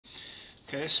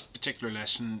Okay, this particular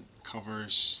lesson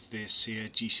covers the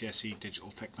CCEA GCSE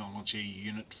Digital Technology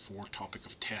Unit 4 topic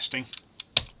of testing.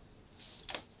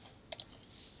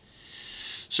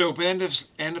 So by the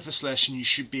end of this lesson you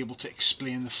should be able to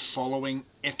explain the following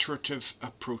iterative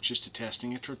approaches to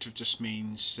testing. Iterative just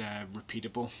means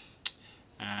repeatable.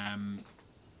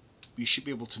 You should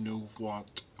be able to know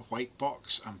what white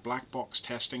box and black box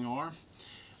testing are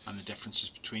and the differences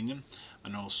between them,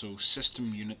 and also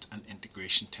system, unit and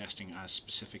integration testing as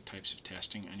specific types of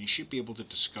testing, and you should be able to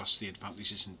discuss the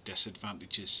advantages and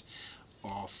disadvantages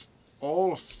of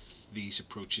all of these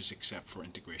approaches except for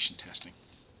integration testing.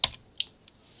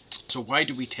 So why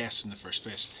do we test in the first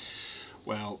place?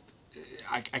 Well,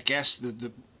 I guess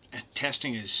the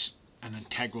testing is an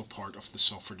integral part of the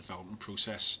software development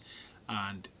process,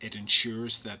 and it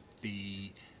ensures that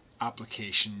the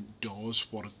application does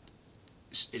what it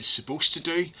is supposed to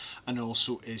do and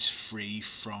also is free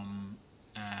from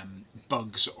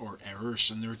bugs or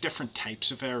errors. And there are different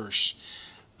types of errors.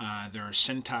 There are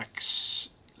syntax,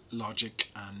 logic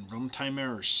and runtime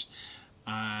errors,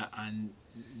 and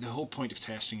the whole point of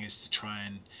testing is to try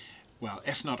and, well,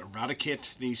 if not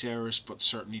eradicate these errors, but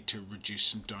certainly to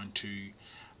reduce them down to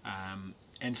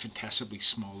infinitesimally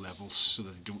small levels so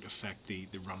that they don't affect the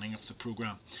running of the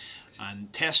program.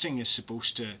 And testing is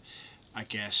supposed to, I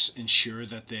guess, ensure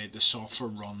that the software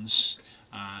runs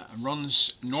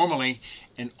normally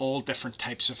in all different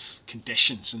types of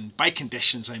conditions, and by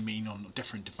conditions I mean on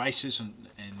different devices and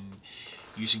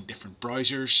using different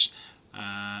browsers,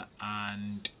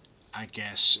 and I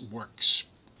guess works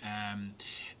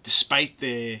despite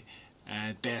the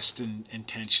best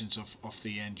intentions of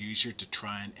the end user to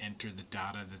try and enter the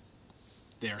data that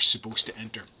they're supposed to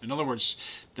enter. In other words,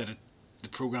 that the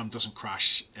program doesn't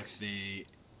crash if the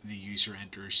user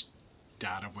enters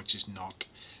data which is not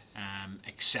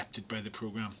accepted by the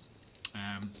program.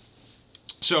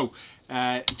 So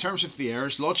in terms of the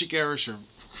errors, logic errors are,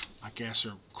 I guess,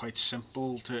 are quite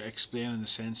simple to explain in the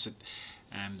sense that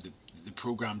the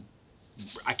program,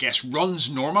 I guess, runs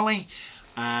normally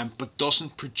but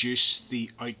doesn't produce the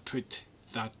output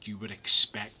that you would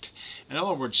expect. In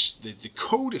other words, the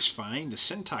code is fine, the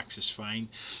syntax is fine,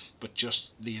 but just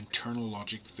the internal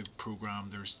logic of the program,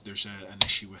 there's an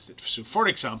issue with it. So for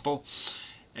example,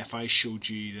 if I showed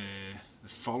you the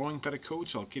following bit of code,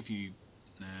 so I'll give you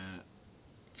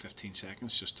 15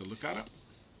 seconds just to look at it.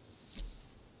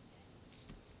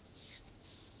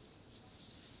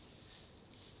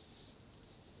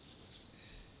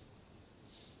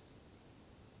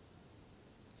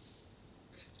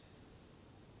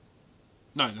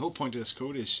 Now, the whole point of this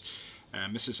code is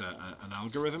this is an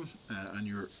algorithm,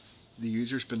 and the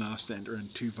user's been asked to enter in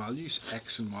two values,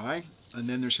 x and y, and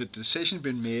then there's a decision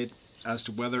been made as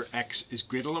to whether x is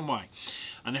greater than y.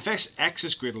 And if x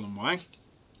is greater than y,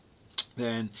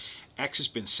 then x has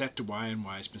been set to y and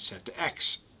y has been set to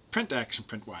x. Print x and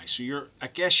print y. So I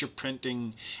guess you're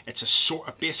printing, it's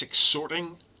a basic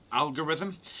sorting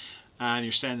algorithm. And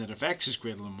you're saying that if x is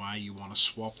greater than y, you want to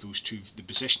swap the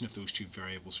position of those two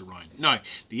variables around. Now,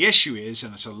 the issue is,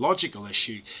 and it's a logical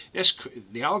issue,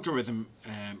 the algorithm,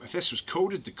 if this was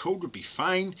coded, the code would be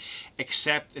fine,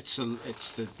 except it's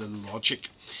the logic.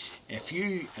 If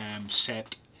you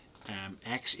set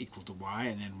x equal to y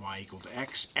and then y equal to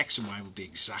x and y will be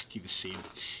exactly the same.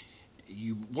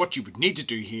 What you would need to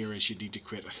do here is you need to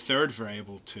create a third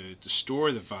variable to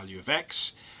store the value of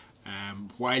x,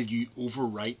 while you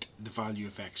overwrite the value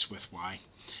of x with y,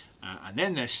 and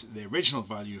then the original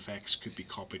value of x could be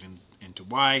copied into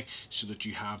y so that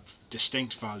you have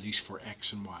distinct values for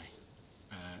x and y,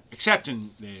 except in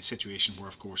the situation where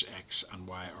of course x and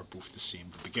y are both the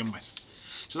same to begin with.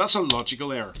 So that's a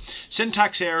logical error.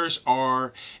 Syntax errors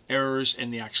are errors in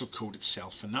the actual code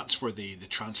itself, and that's where the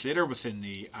translator within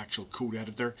the actual code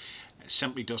editor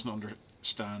simply doesn't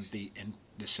understand the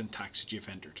syntax that you've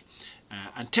entered.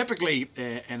 And typically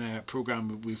in a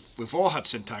program we've all had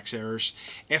syntax errors.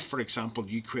 If, for example,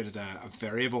 you created a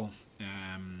variable,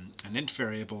 an int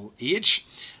variable age,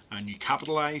 and you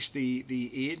capitalized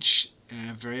the age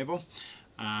variable,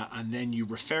 and then you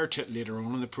refer to it later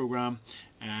on in the program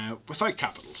without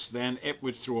capitals, then it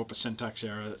would throw up a syntax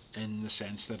error in the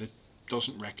sense that it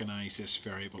doesn't recognize this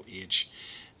variable age.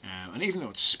 And even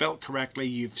though it's spelt correctly,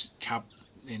 you've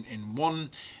in one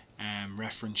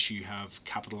reference you have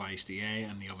capitalized the A,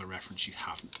 and the other reference you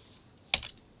haven't.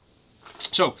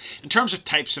 So in terms of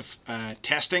types of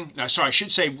testing, now sorry, I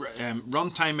should say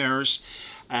runtime errors.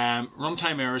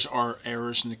 Runtime errors are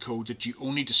errors in the code that you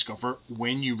only discover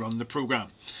when you run the program.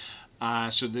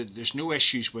 So there's no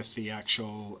issues with the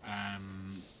actual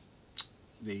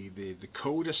the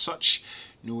code as such,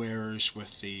 no errors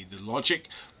with the logic,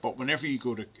 but whenever you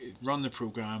go to run the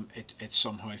program, it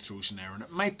somehow throws an error. And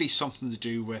it might be something to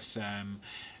do with an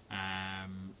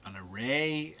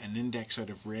array, an index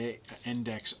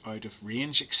out of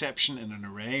range exception in an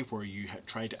array, where you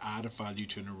try to add a value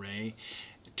to an array,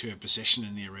 to a position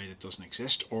in the array that doesn't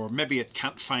exist, or maybe it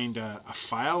can't find a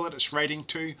file that it's writing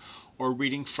to or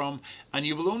reading from, and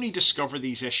you will only discover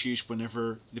these issues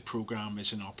whenever the program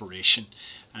is in operation.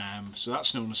 So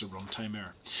that's known as a runtime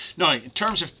error. Now, in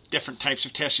terms of different types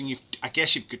of testing, I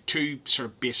guess you've got two sort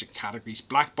of basic categories: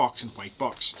 black box and white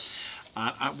box.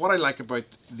 And what I like about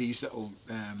these little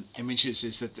images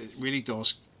is that it really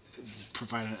does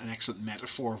provide an excellent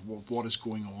metaphor of what is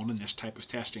going on in this type of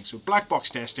testing. So black box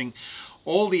testing,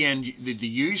 all the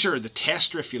user, the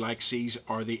tester if you like, sees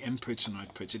are the inputs and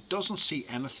outputs. It doesn't see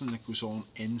anything that goes on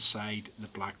inside the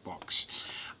black box.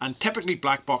 And typically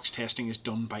black box testing is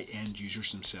done by end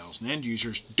users themselves. And end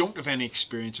users don't have any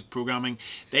experience of programming.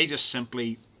 They just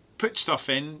simply put stuff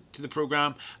into the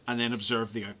program and then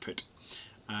observe the output.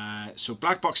 So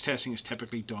black box testing is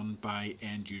typically done by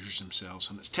end users themselves,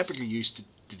 and it's typically used to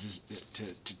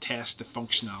test the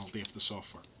functionality of the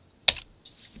software.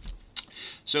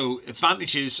 So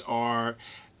advantages are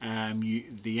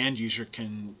the end user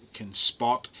can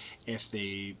spot if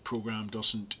the program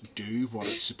doesn't do what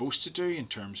it's supposed to do in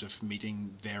terms of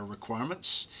meeting their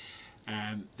requirements.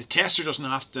 The tester doesn't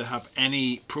have to have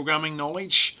any programming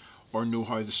knowledge or know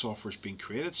how the software is being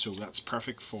created, so that's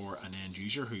perfect for an end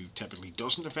user who typically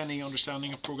doesn't have any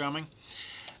understanding of programming.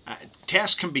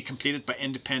 Tests can be completed by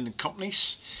independent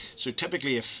companies, so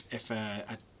typically if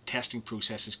a testing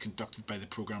process is conducted by the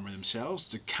programmer themselves,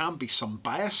 there can be some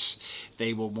bias.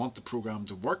 They will want the program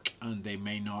to work and they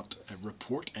may not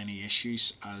report any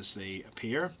issues as they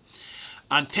appear.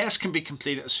 And tests can be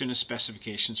completed as soon as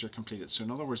specifications are completed. So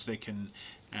in other words, they can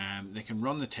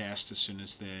run the test as soon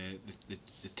as the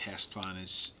test plan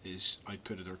is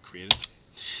outputted or created.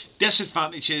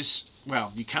 Disadvantages: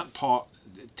 well, you can't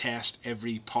test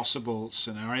every possible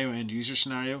scenario, end user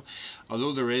scenario,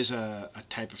 although there is a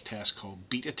type of test called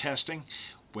beta testing,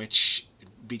 which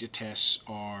beta tests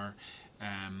are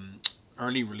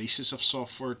early releases of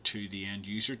software to the end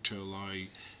user to allow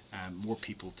more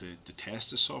people to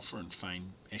test the software and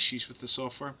find issues with the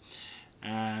software.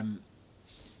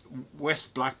 With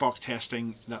black box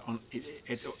testing,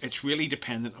 it's really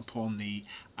dependent upon the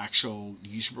actual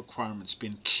user requirements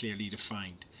being clearly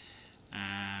defined.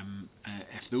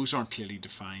 If those aren't clearly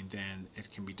defined, then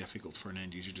it can be difficult for an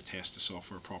end user to test the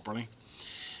software properly.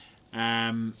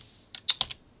 White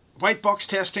box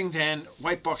testing,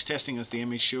 as the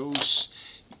image shows,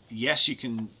 yes, you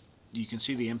can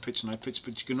see the inputs and outputs,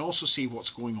 but you can also see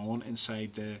what's going on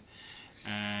inside the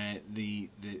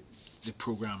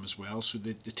program as well, so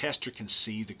the tester can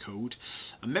see the code.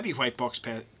 And maybe white box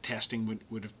testing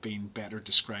would have been better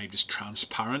described as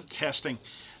transparent testing,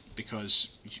 because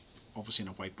obviously in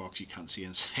a white box you can't see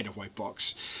inside a white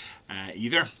box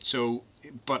either. So,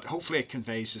 but hopefully it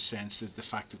conveys the sense that the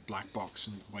fact that black box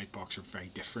and white box are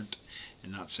very different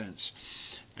in that sense.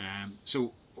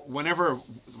 So whenever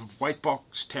white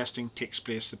box testing takes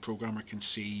place, the programmer can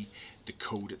see the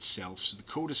code itself, so the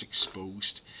code is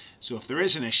exposed. So if there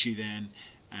is an issue, then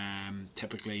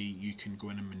typically you can go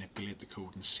in and manipulate the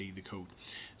code and see the code.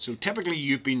 So typically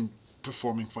you've been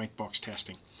performing white box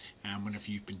testing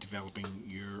whenever you've been developing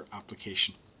your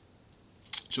application.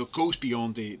 So it goes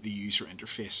beyond the user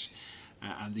interface,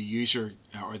 and the user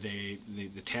or the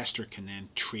tester can then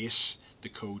trace the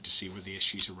code to see where the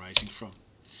issue is arising from.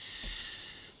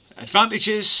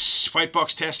 Advantages: white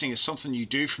box testing is something you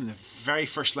do from the very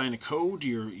first line of code.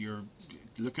 You're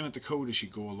looking at the code as you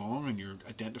go along and you're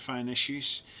identifying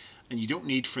issues, and you don't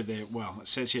need for the, well, it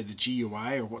says here the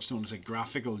GUI, or what's known as a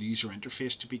graphical user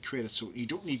interface, to be created. So you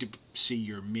don't need to see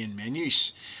your main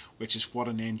menus, which is what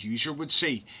an end user would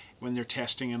see when they're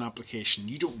testing an application.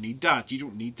 You don't need that. You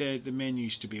don't need the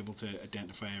menus to be able to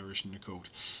identify errors in the code.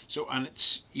 So, and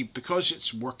it's because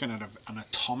it's working at an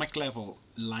atomic level,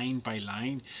 line by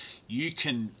line, you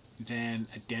can then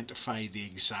identify the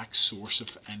exact source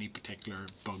of any particular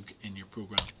bug in your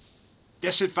program.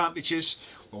 Disadvantages: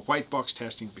 well, white box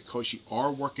testing, because you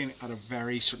are working at a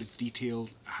very sort of detailed,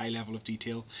 high level of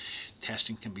detail,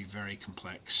 testing can be very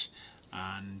complex,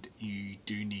 and you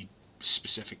do need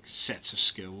specific sets of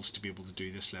skills to be able to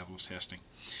do this level of testing.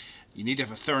 You need to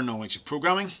have a thorough knowledge of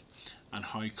programming and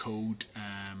how code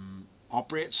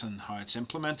operates and how it's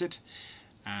implemented.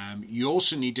 You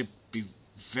also need to be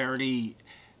very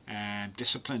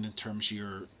disciplined in terms of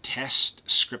your test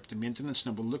script and maintenance.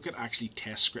 Now we'll look at actually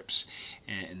test scripts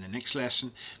in the next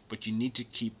lesson, but you need to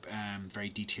keep very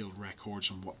detailed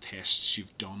records on what tests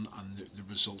you've done and the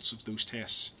results of those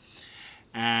tests.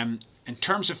 In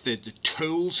terms of the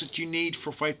tools that you need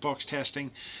for Whitebox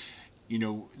testing, you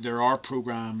know, there are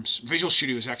programs. Visual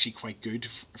Studio is actually quite good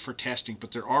for testing,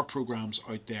 but there are programs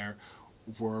out there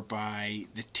whereby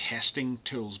the testing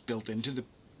tools built into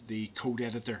the code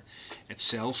editor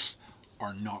itself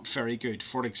are not very good.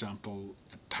 For example,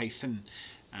 Python,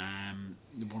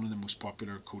 one of the most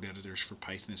popular code editors for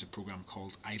Python is a program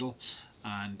called Idle,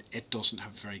 and it doesn't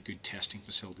have very good testing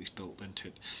facilities built into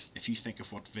it. If you think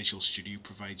of what Visual Studio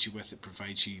provides you with, it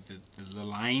provides you the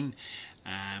line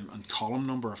and column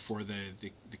number of where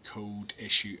the code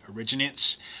issue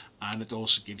originates, and it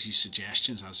also gives you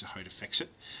suggestions as to how to fix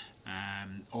it,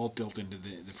 all built into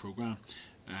the program.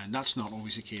 And that's not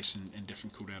always the case in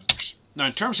different code editors. Now,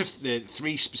 in terms of the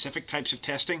three specific types of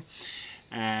testing,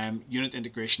 unit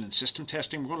integration and system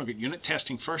testing, we're going to look at unit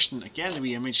testing first. And again, the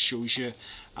wee image shows you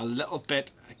a little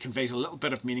bit, conveys a little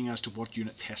bit of meaning as to what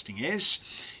unit testing is.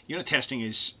 Unit testing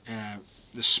is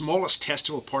the smallest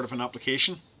testable part of an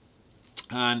application.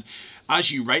 And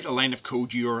as you write a line of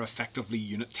code, you are effectively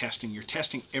unit testing. You're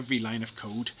testing every line of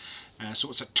code. So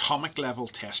it's atomic level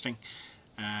testing.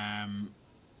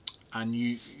 And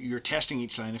you're testing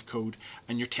each line of code,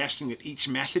 and you're testing that each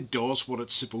method does what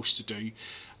it's supposed to do.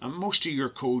 And most of your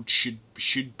code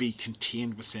should be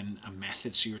contained within a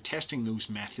method, so you're testing those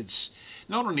methods,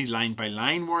 not only line by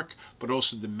line work, but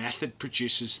also the method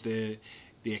produces the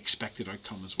expected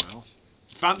outcome as well.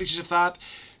 Advantages of that,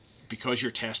 because you're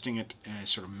testing it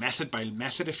sort of method by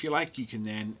method, if you like, you can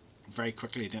then very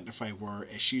quickly identify where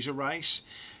issues arise.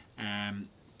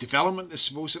 Development is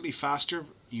supposedly faster.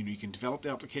 You know, you can develop the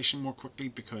application more quickly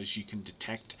because you can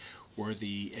detect where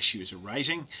the issue is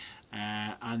arising,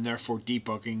 and therefore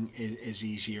debugging is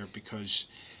easier because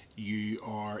you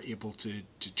are able to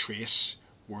trace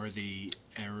where the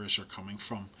errors are coming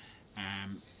from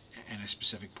in a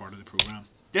specific part of the program.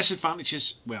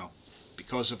 Disadvantages, well,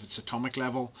 because of its atomic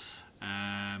level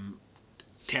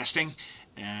testing,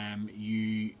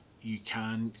 you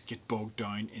can get bogged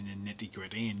down in the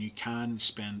nitty-gritty, and you can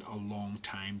spend a long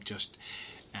time just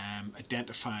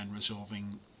identifying and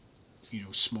resolving, you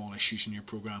know, small issues in your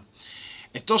program.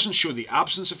 It doesn't show the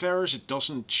absence of errors. It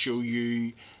doesn't show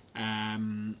you,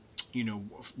 you know,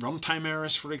 runtime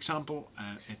errors, for example.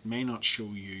 It may not show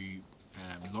you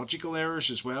logical errors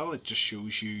as well. It just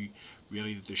shows you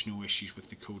really that there's no issues with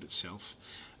the code itself.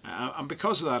 And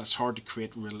because of that, it's hard to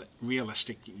create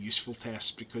realistic, useful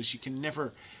tests, because you can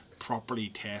never properly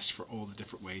test for all the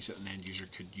different ways that an end user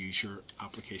could use your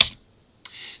application.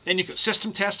 Then you've got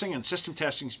system testing, and system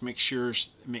testing makes sure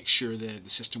the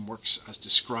system works as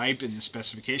described in the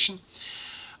specification.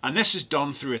 And this is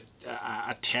done through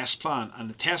a test plan, and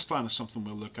the test plan is something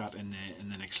we'll look at in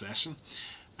the next lesson.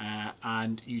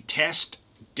 And you test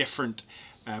different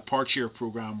parts of your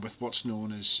program with what's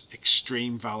known as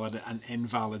extreme valid and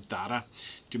invalid data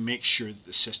to make sure that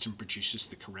the system produces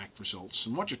the correct results.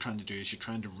 And what you're trying to do is you're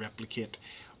trying to replicate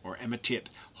or imitate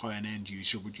how an end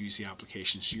user would use the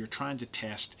application. So you're trying to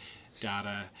test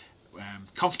data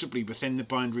comfortably within the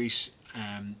boundaries,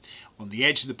 on the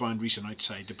edge of the boundaries and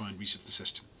outside the boundaries of the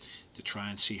system, to try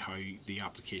and see how the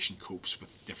application copes with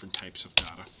different types of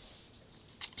data.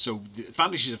 So the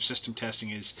advantages of system testing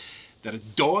is that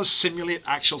it does simulate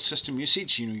actual system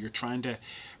usage. You know, you're trying to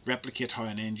replicate how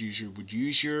an end user would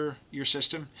use your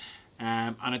system,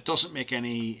 and it doesn't make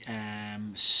any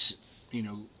you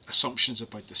know, assumptions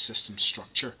about the system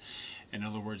structure. In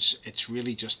other words, it's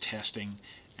really just testing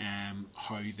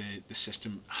how the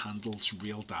system handles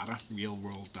real data, real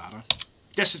world data.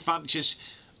 Disadvantages,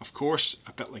 of course,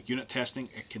 a bit like unit testing,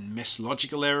 it can miss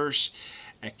logical errors,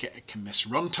 it can miss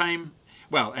runtime.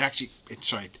 Well, actually,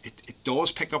 it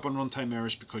does pick up on runtime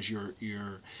errors because you're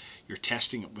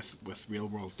testing it with real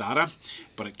world data,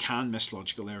 but it can miss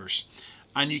logical errors,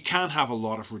 and you can have a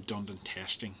lot of redundant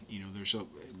testing. You know, there's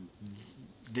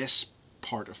this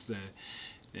part of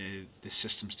the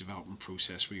systems development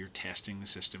process where you're testing the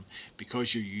system,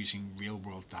 because you're using real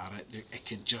world data, it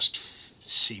can just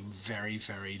seem very,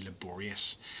 very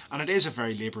laborious, and it is a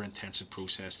very labor intensive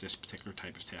process, this particular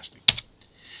type of testing.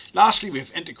 Lastly, we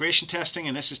have integration testing,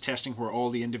 and this is testing where all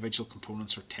the individual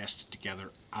components are tested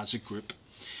together as a group.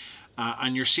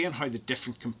 And you're seeing how the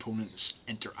different components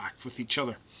interact with each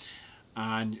other.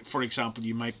 And for example,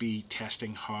 you might be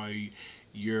testing how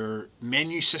your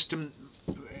menu system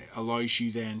allows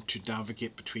you then to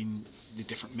navigate between the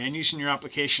different menus in your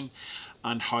application,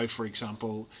 and how, for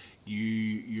example,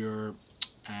 your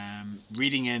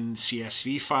reading in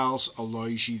CSV files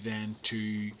allows you then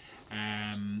to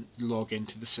log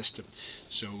into the system.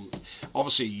 So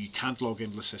obviously you can't log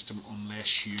into the system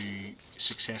unless you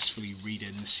successfully read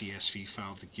in the CSV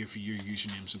file to give you your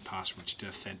usernames and passwords to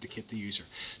authenticate the user.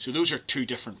 So those are two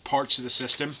different parts of the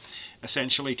system,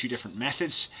 essentially two different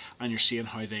methods, and you're seeing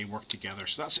how they work together.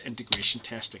 So that's integration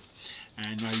testing.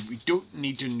 And now we don't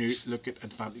need to look at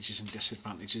advantages and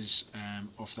disadvantages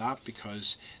of that,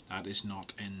 because that is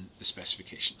not in the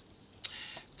specification.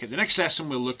 Okay, the next lesson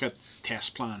we'll look at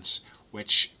test plans,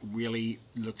 which really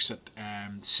looks at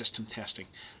system testing,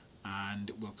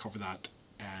 and we'll cover that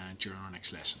during our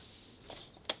next lesson.